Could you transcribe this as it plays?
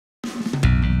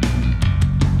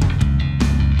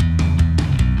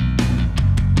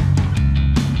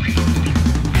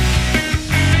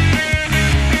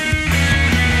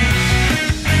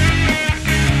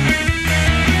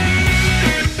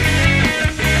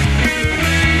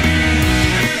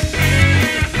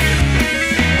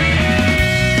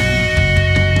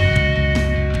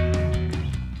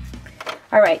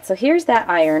so here's that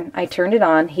iron. I turned it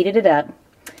on, heated it up.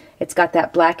 It's got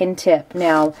that blackened tip.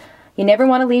 Now, you never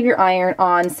want to leave your iron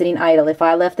on sitting idle. If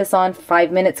I left this on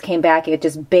 5 minutes, came back, it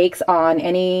just bakes on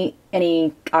any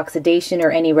oxidation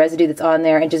or any residue that's on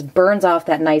there and just burns off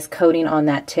that nice coating on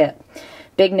that tip.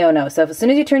 Big no-no. So as soon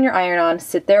as you turn your iron on,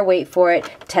 sit there, wait for it,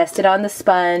 test it on the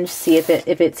sponge, see if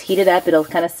it's heated up, it'll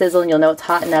kind of sizzle and you'll know it's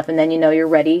hot enough, and then you know you're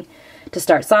ready to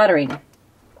start soldering.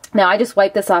 Now I just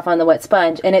wiped this off on the wet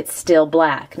sponge and it's still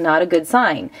black. Not a good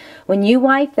sign. When you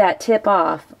wipe that tip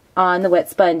off on the wet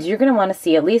sponge, you're going to want to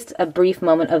see at least a brief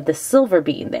moment of the silver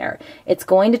being there. It's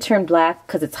going to turn black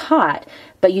because it's hot,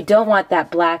 but you don't want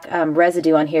that black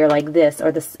residue on here like this,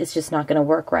 or this, it's just not going to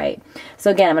work right.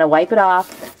 So again, I'm going to wipe it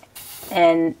off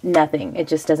and nothing. It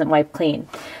just doesn't wipe clean.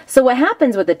 So what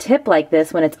happens with a tip like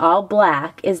this when it's all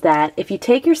black is that if you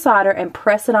take your solder and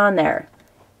press it on there,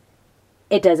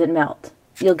 it doesn't melt.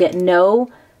 You'll get no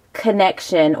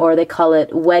connection, or they call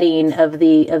it wetting of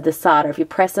the solder. If you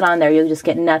press it on there, you'll just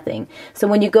get nothing. So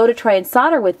when you go to try and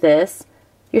solder with this,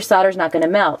 your solder's not going to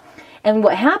melt. And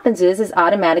what happens is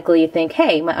automatically you think,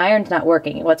 hey, my iron's not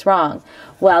working. What's wrong?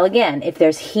 Well, again, if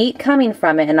there's heat coming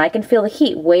from it, and I can feel the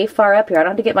heat way far up here, I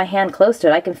don't have to get my hand close to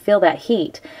it, I can feel that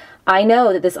heat. I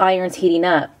know that this iron's heating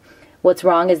up. What's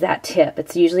wrong is that tip.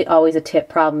 It's usually always a tip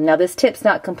problem. Now this tip's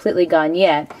not completely gone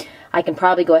yet. I can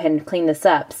probably go ahead and clean this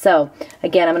up. So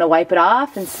again, I'm going to wipe it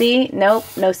off and see, nope,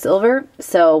 no silver.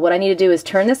 So what I need to do is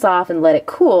turn this off and let it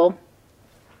cool.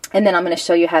 And then I'm going to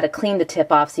show you how to clean the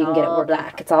tip off so you can get it more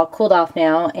black. It's all cooled off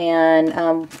now,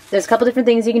 and there's a couple different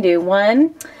things you can do.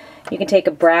 One, you can take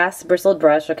a brass bristled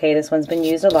brush, okay, this one's been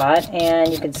used a lot,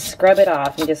 and you can scrub it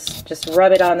off and just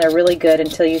rub it on there really good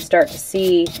until you start to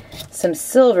see some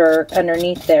silver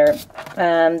underneath there.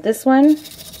 This one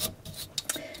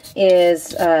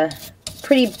is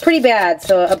pretty bad,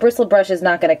 so a bristled brush is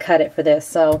not going to cut it for this.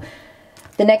 So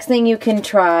the next thing you can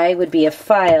try would be a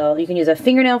file. You can use a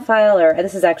fingernail file, or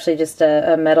this is actually just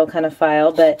a metal kind of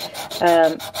file, but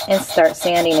and start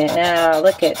sanding it. Now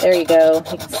look at, there you go.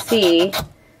 You can see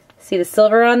the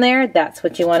silver on there? That's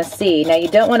what you want to see. Now you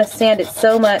don't want to sand it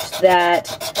so much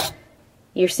that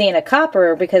you're seeing a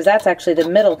copper, because that's actually the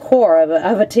middle core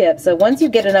of a tip. So once you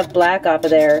get enough black off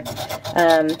of there,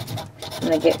 I'm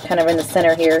going to get kind of in the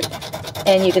center here,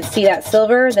 and you can see that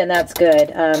silver, then that's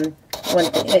good.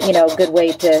 Good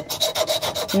way to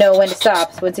know when to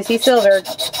stop. So once you see silver,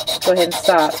 go ahead and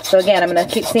stop. So again, I'm going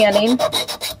to keep sanding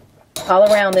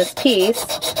all around this piece.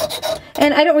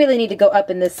 And I don't really need to go up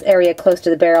in this area close to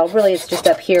the barrel. Really, it's just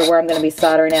up here where I'm going to be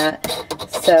soldering at.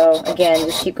 So again,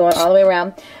 just keep going all the way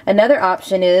around. Another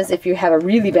option is, if you have a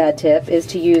really bad tip, is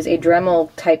to use a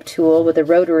Dremel type tool with a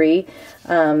rotary.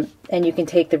 And you can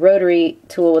take the rotary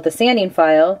tool with a sanding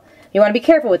file. You want to be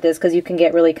careful with this because you can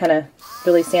get really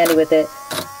sandy with it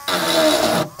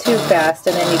too fast,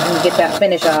 and then you can get that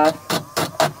finish off.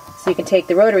 So you can take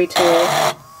the rotary tool.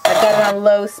 I've got it on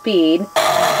low speed, and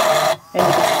you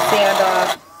can sand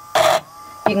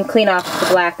off. You can clean off the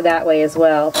black that way as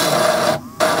well.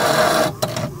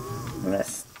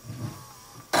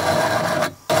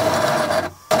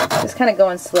 I'm just kind of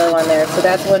going slow on there, so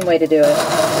that's one way to do it.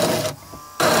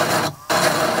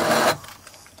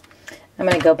 I'm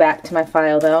going to go back to my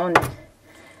file though,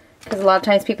 because a lot of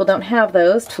times people don't have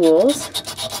those tools.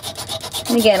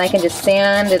 And again, I can just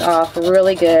sand it off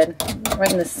really good.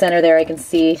 Right in the center there I can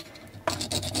see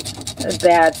a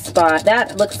bad spot.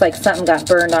 That looks like something got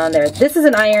burned on there. This is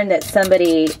an iron that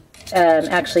somebody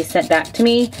actually sent back to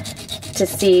me to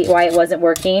see why it wasn't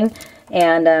working,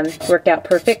 and worked out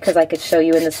perfect because I could show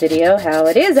you in this video how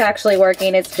it is actually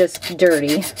working. It's just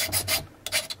dirty.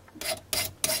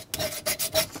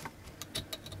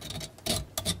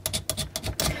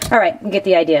 Alright, you get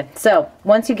the idea. So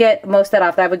once you get most of that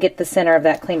off, I would get the center of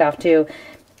that cleaned off too.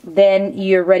 Then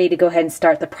you're ready to go ahead and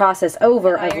start the process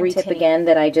over of retip again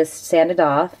that I just sanded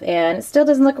off. And it still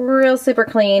doesn't look real super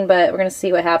clean, but we're going to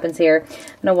see what happens here. I'm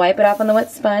going to wipe it off on the wet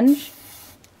sponge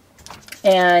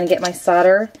and get my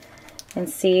solder and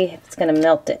see if it's going to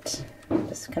melt it.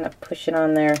 Just kind of push it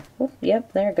on there. Oh,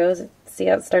 yep, there it goes. See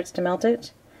how it starts to melt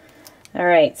it?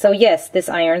 Alright, so yes, this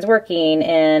iron's working,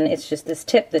 and it's just this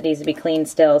tip that needs to be cleaned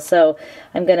still. So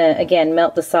I'm going to, again,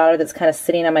 melt the solder that's kind of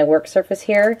sitting on my work surface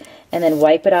here, and then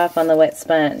wipe it off on the wet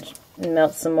sponge. And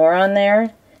melt some more on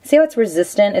there. See how it's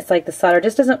resistant? It's like the solder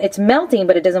just doesn't, it's melting,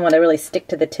 but it doesn't want to really stick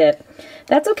to the tip.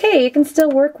 That's okay, it can still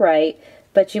work right,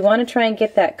 but you want to try and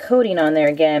get that coating on there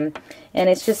again. And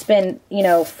it's just been, you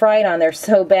know, fried on there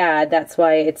so bad, that's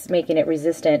why it's making it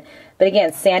resistant. But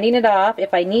again, sanding it off.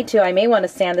 If I need to, I may want to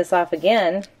sand this off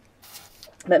again.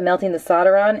 But melting the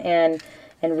solder on and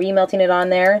remelting it on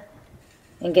there,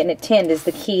 and getting it tinned is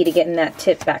the key to getting that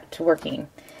tip back to working.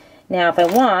 Now if I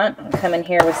want, I'll come in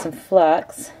here with some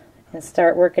flux and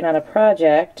start working on a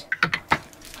project.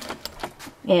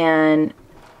 And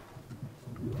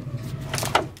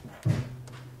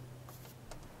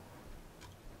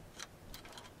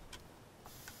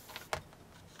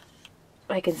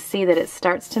I can see that it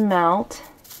starts to melt.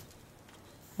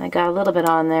 I got a little bit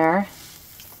on there.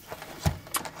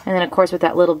 And then of course with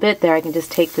that little bit there, I can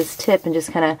just take this tip and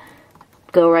just kind of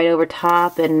go right over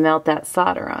top and melt that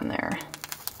solder on there.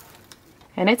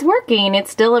 And it's working. It's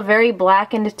still a very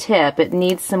blackened tip. It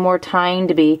needs some more time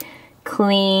to be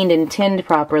cleaned and tinned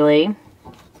properly.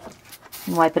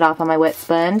 And wipe it off on my wet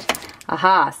sponge.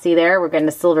 Aha, see there? We're getting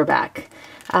a silver back.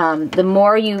 The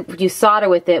more you solder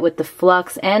with it, with the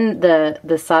flux and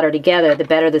the solder together, the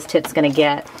better this tip's going to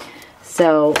get.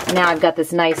 So now I've got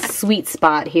this nice sweet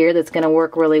spot here that's going to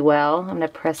work really well. I'm going to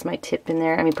press my tip in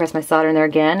there, press my solder in there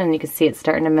again, and you can see it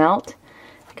starting to melt.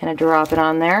 Kind of drop it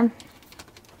on there.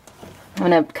 I'm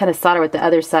going to kind of solder with the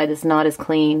other side that's not as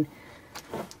clean.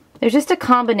 There's just a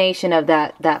combination of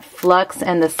that flux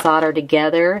and the solder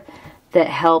together that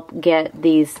help get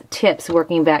these tips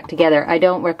working back together. I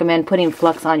don't recommend putting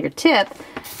flux on your tip,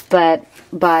 but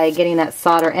by getting that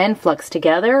solder and flux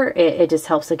together, it just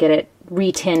helps to get it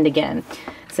re-tinned again.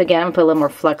 So again, I'm going to put a little more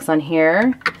flux on here,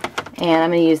 and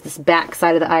I'm going to use this back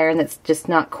side of the iron that's just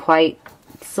not quite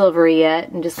silvery yet,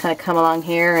 and just kind of come along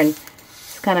here and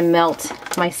just kind of melt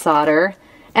my solder.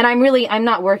 And I'm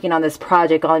not working on this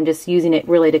project, I'm just using it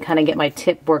really to kind of get my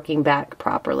tip working back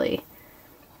properly.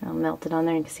 I'll melt it on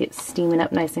there. You can see it steaming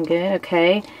up nice and good.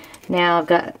 Okay, now I've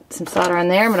got some solder on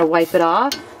there. I'm going to wipe it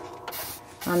off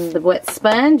on the wet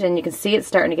sponge, and you can see it's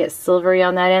starting to get silvery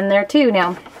on that end there too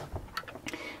now.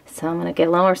 So I'm going to get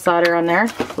a little more solder on there,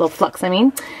 a little flux I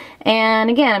mean. And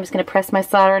again, I'm just going to press my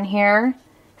solder in here.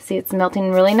 See, it's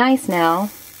melting really nice now.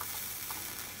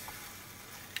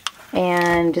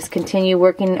 And just continue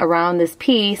working around this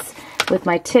piece with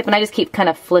my tip, and I just keep kind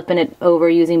of flipping it over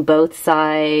using both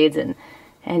sides and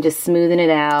just smoothing it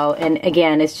out. And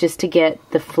again, it's just to get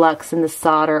the flux and the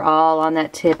solder all on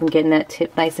that tip and getting that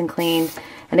tip nice and clean.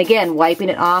 And again, wiping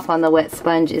it off on the wet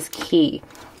sponge is key.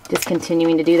 Just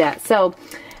continuing to do that. So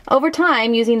over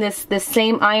time, using this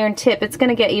same iron tip, it's going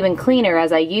to get even cleaner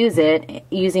as I use it.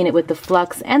 Using it with the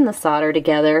flux and the solder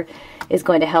together is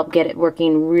going to help get it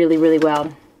working really, really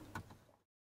well.